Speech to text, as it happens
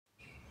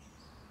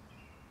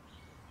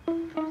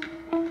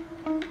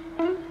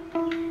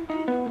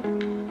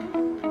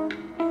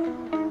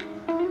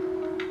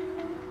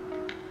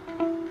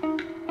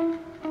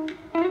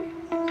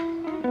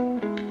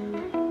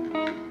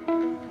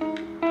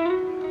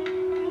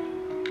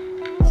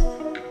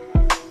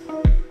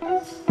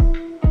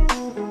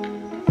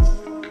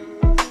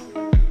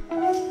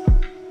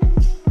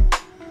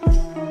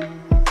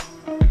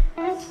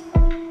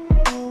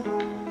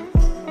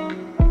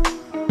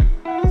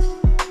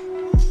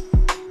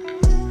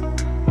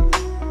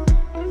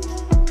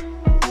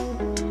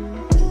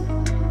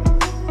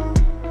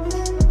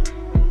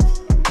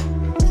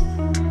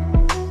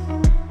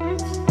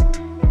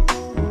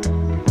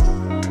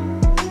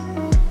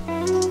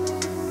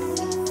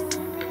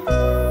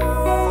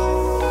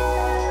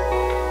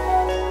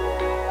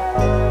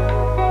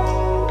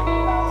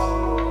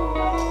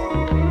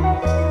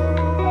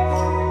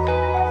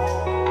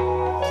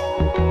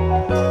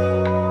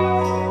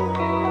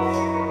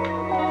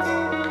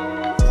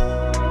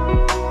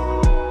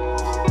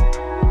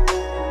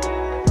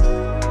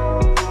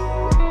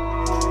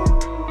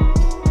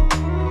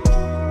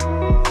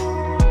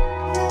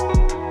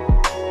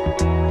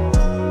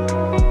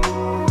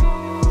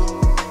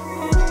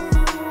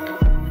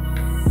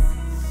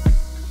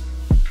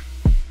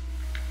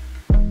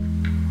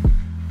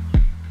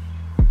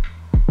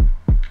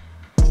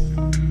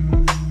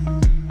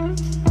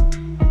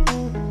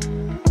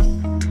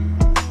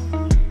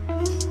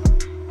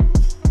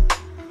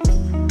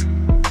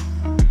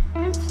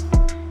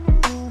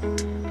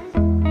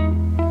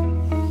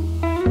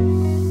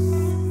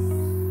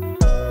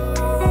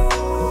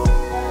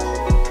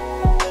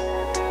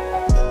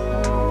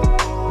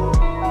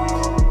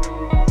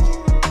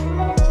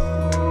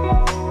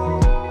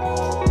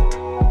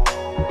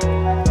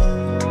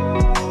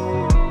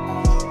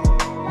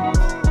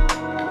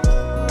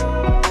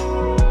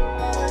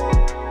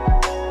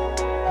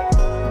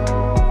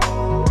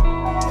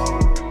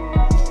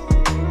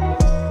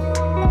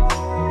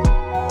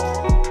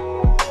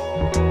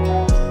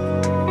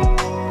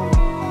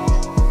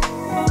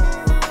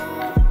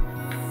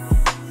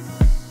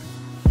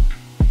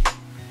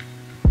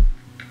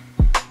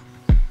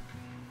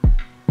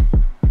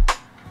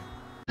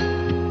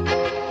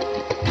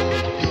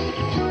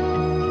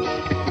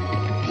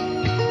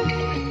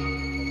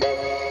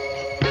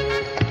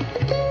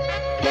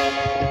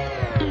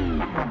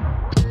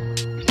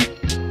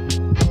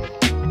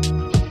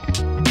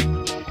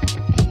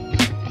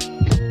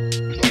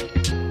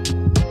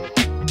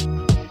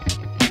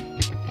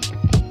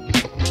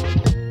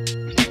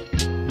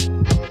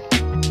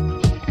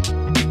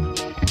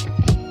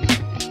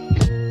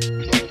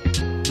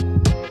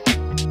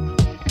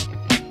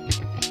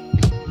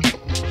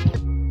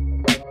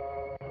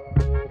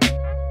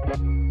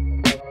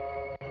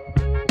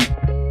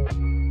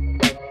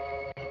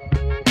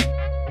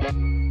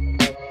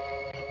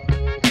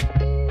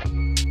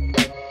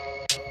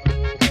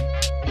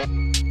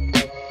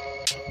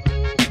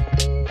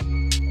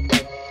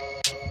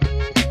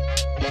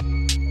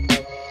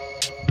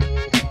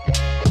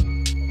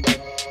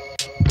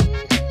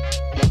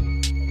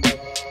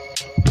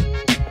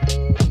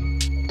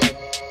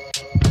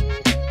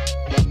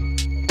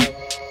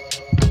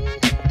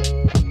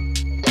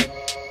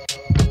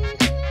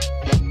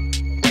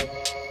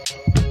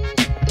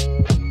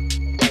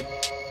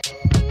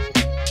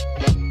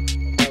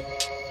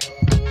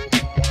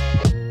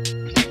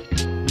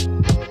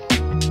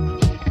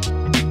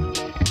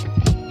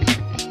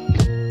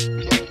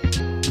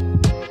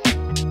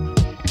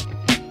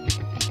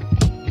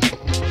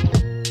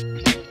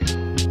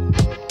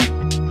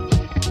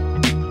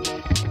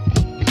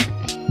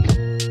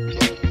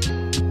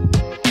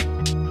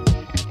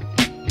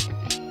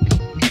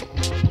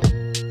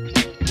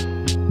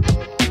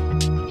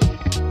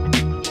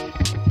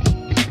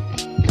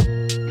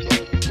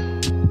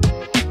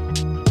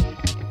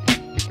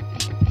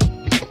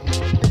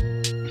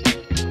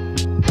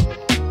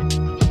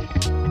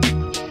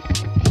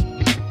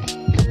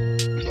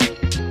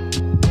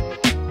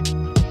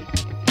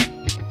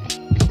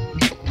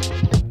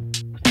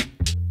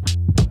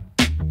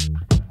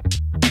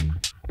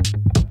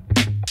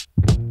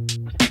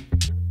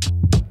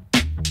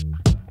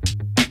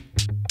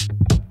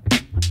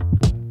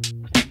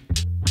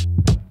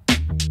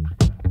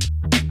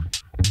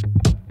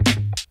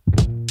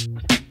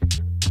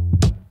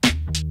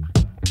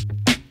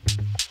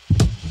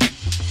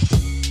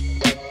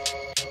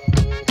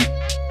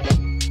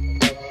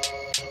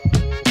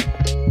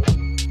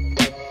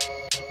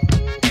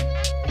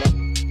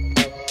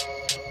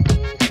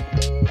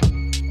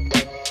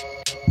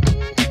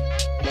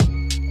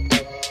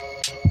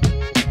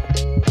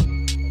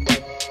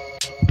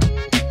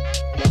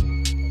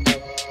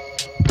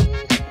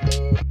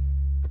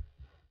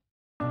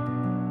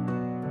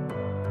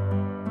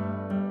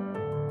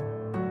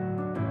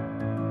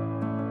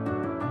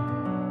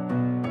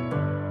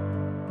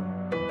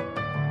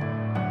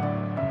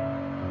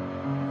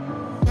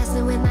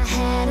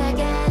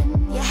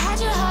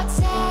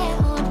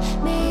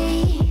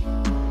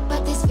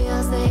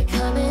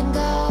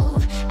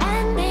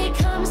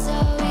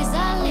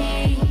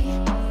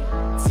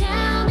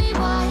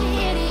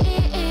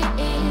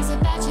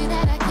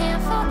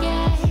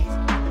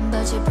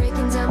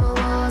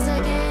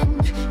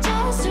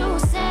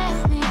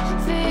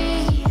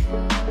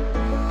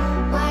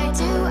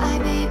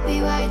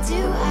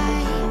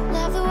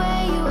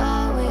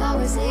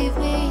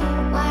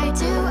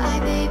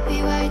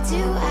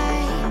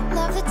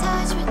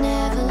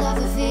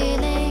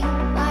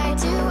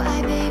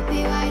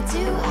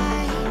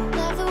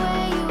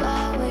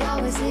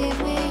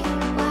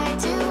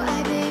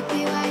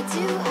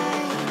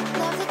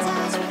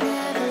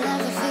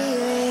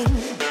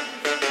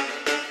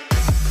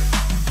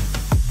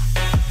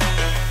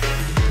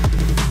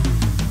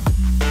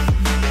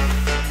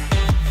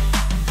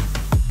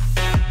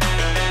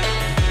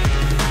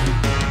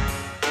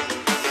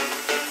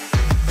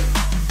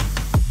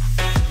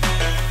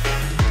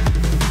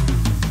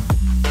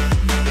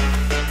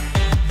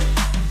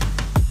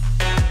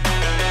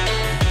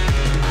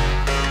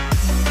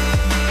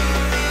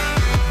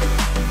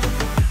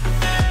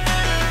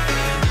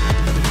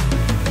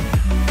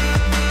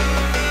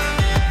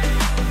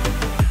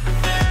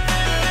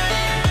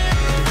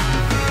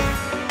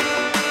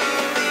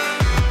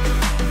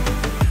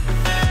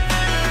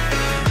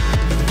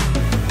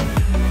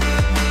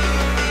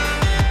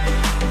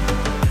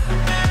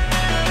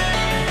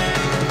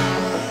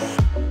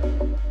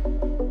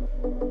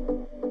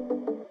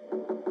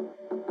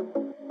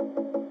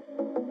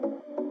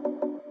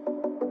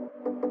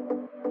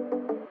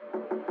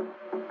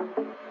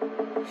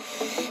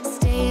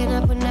Staying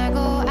up when I go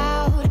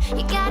out,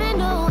 you gotta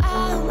know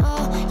I'm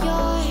all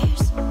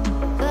yours.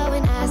 But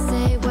when I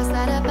say what's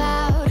that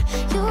about,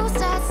 you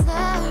start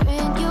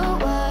slurring your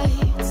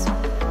words.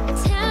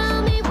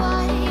 Tell me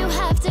why you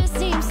have to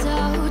seem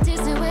so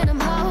distant when I'm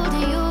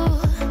holding you.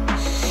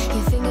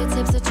 Your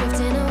fingertips are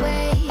drifting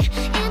away,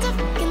 and I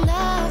fucking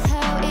love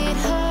how it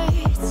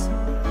hurts.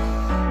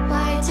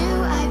 Why do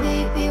I,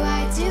 baby,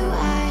 why do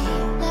I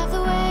love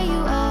the way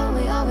you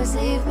always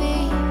leave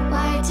me?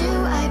 Why do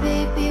I,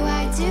 baby,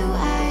 why do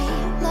I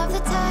love the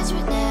touch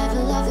but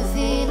never love the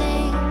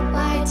feeling?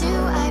 Why do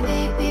I,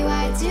 baby,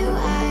 why do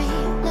I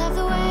love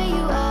the way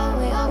you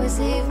always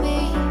leave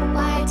me?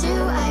 Why do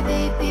I,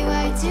 baby,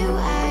 why do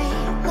I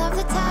love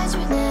the touch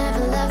but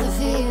never love the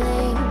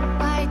feeling?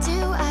 Why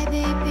do I,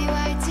 baby,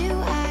 why do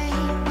I?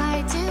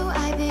 Why do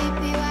I,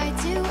 baby, why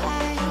do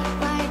I?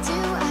 Why do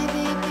I,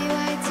 baby,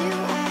 why do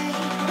I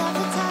love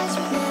the touch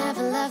but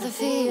never love the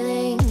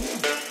feeling?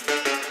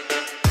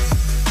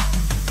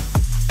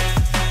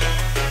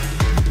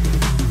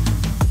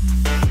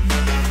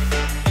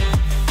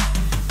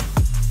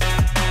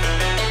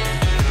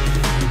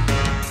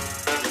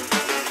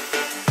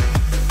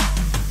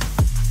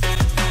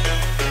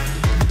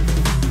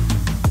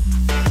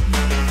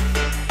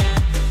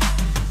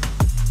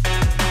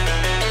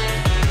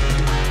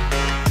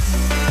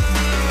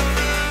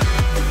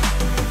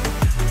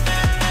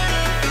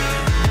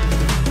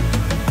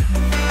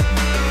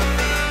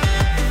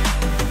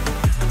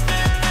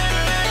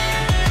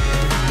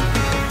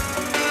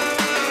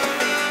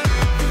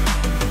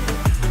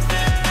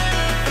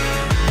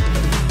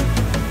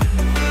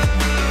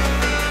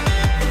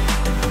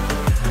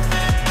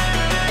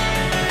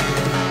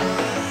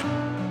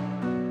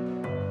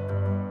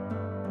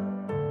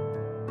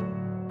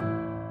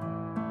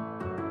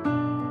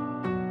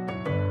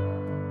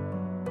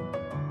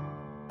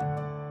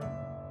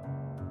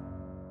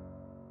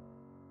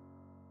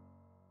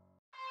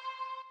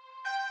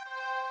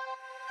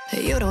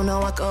 You don't know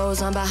what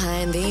goes on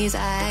behind these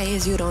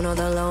eyes. You don't know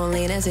the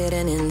loneliness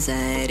hidden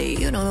inside.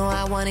 You don't know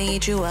I wanna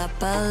eat you up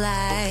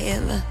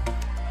alive.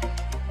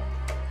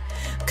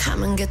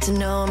 Come and get to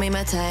know me,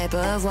 my type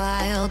of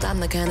wild. I'm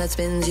the kind that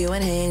spins you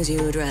and hangs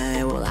you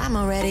dry. Well, I'm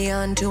already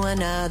on to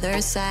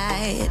another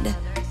side.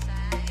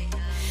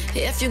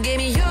 If you gave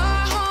me your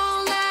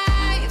whole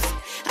life,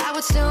 I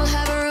would still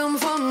have room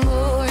for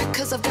more.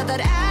 Cause I've got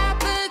that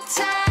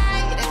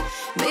appetite.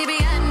 Baby,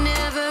 I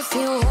never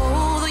feel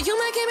whole. Though you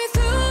might get me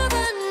through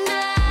the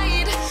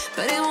night,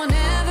 but it will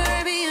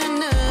never be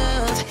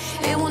enough.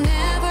 It will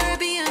never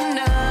be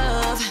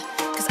enough.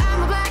 Cause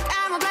I'm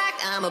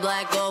a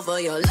black girl for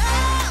your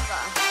love.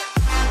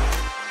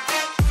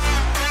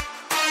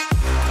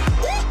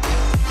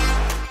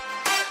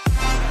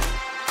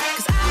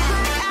 Cause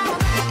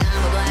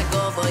I'm a black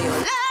girl for your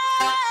love.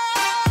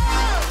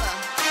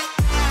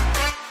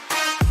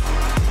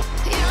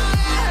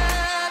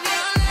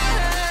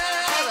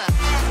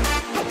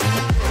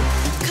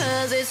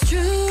 It's true,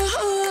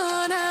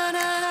 no, no,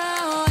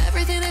 no.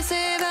 Everything they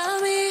say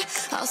about me,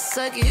 I'll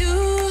suck you,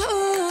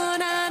 no,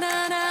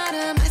 no, no,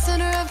 to my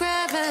center of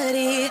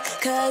gravity.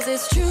 Cause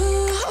it's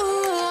true,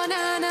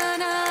 no, no,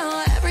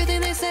 no. Everything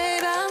they say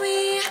about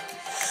me,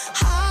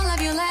 I'll love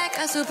you like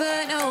a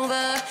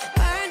supernova,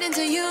 burned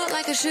into you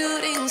like a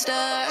shooting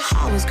star.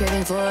 Always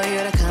craving for you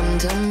to come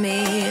to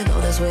me.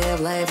 Though this way of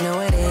life, no,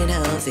 it ain't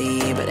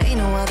healthy, but ain't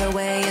no other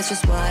way, it's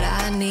just what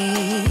I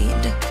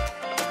need.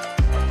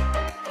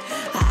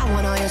 I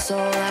want all your soul,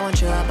 I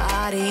want your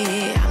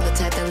body. I'm the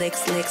type that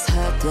licks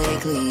her play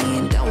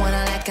clean. Don't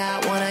wanna let go,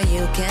 wanna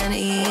you can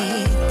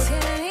eat.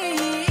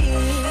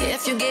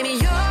 If you gave me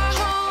your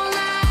whole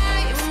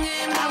life,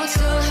 I would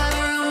still have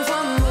room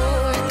for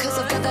more. Cause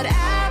I've got that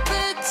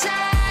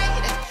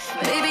appetite.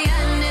 Baby,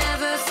 I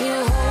never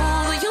feel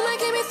whole. You might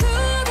get me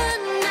through the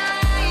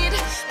night,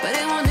 but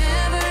it will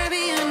never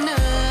be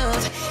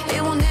enough. It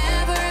will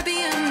never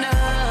be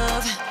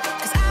enough.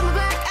 Cause I'm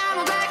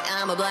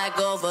a black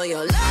girl for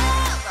your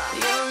love.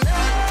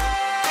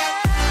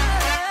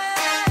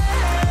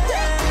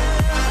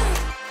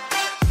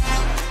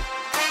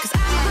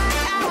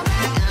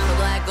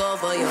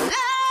 For your love,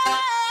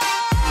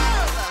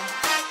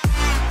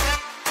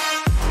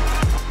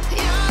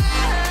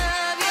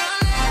 your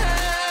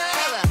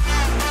love.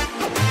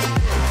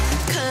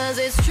 Cause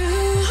it's true, no,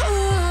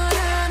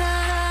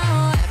 no,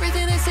 no.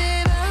 Everything they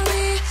say about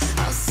me,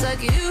 I'll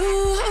suck you,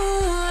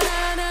 no,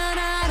 no,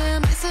 no, to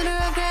my center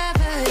of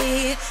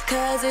gravity.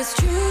 Cause it's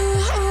true,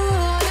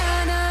 no,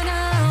 no,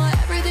 no.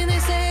 Everything they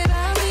say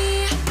about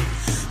me,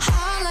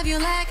 I'll love you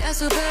like a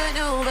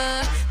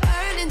supernova,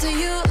 into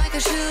you like a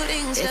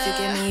shooting star. If you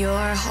give me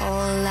your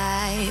whole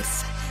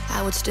life,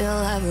 I would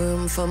still have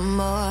room for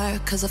more.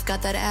 Cause I've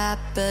got that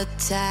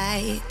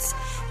appetite.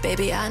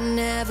 Baby, I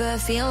never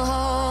feel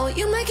whole.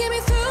 You might get me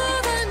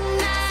through the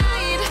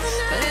night,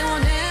 but it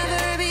will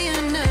never be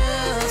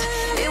enough.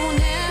 It will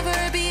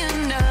never be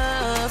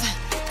enough.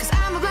 Cause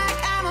I'm a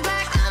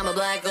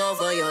black girl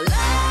for your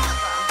love.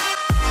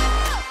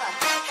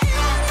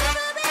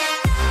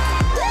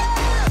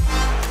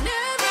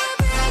 Never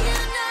be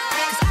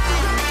enough. Cause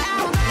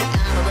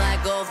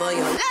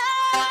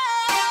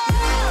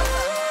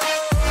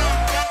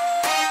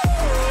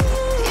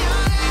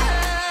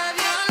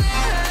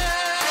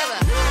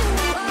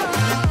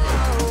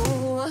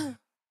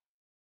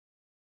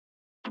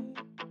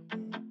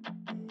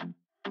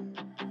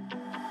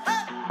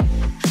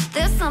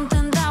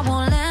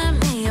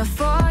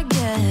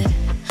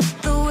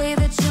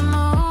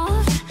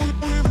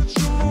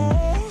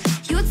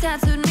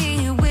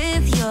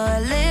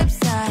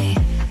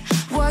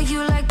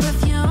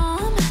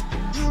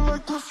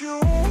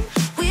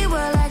We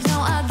were like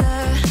no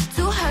other,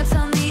 two hearts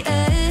on the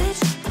edge,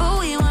 but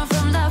we went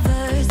from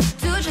lovers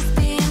to just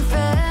being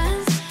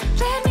friends.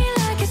 Played me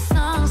like a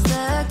song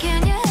stuck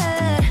in your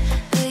head,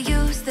 but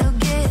you still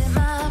get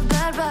my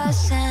blood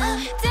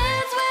rushing.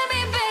 Dance with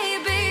me,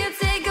 baby, you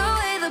take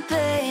away the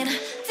pain.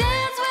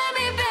 Dance with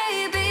me,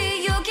 baby,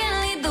 you can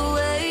lead the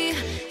way.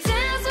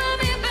 Dance with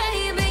me,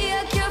 baby,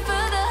 a cure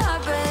for the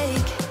heartbreak.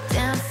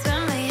 Dance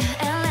with me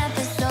and let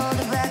this old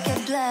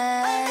record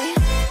play.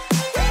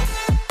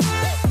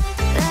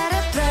 Let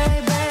it play,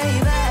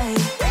 baby.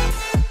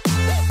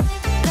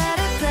 Let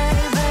it play,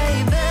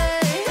 baby.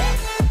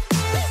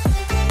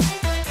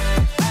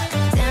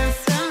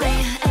 Dance with me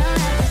and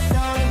let this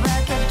old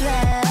record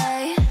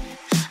play.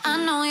 I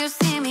know you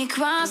see me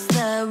cross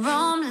the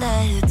room,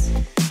 let's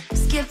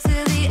skip to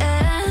the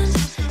end.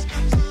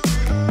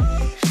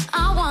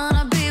 I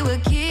wanna be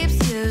what keeps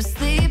you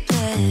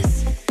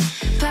sleepless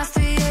past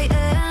 3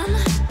 a.m.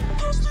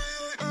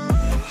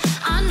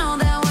 I know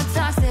that we're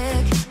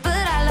toxic,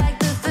 but I like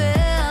the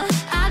thrill.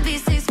 I'd be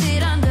 6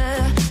 feet under,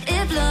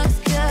 it looks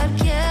good,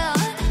 kill.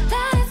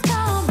 Let's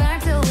go back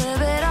to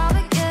live it all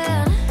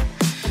again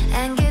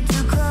and get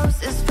too close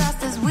as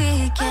fast as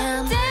we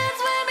can. Dance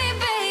with me,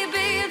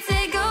 baby, you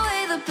take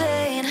away the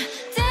pain.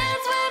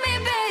 Dance with me,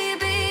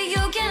 baby,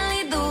 you can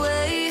lead the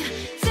way.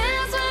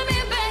 Dance with me,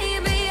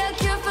 baby, a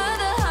cure for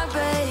the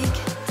heartbreak.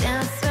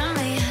 Dance with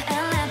me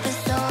and let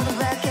this old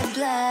record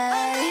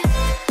play.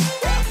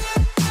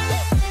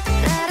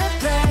 Let it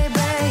play,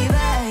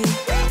 baby.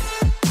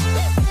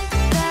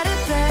 Let it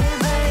play,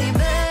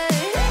 baby.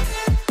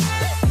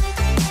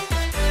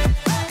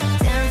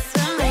 Dance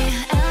with me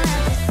and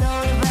let this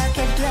old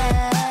record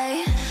play.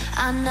 I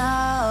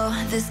know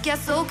this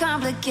gets so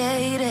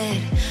complicated.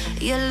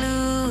 You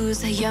lose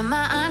your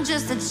mind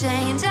just to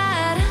change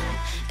it,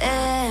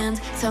 and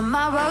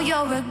tomorrow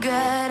you'll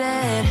regret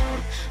it.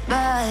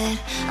 But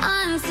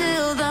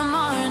until the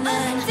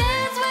morning,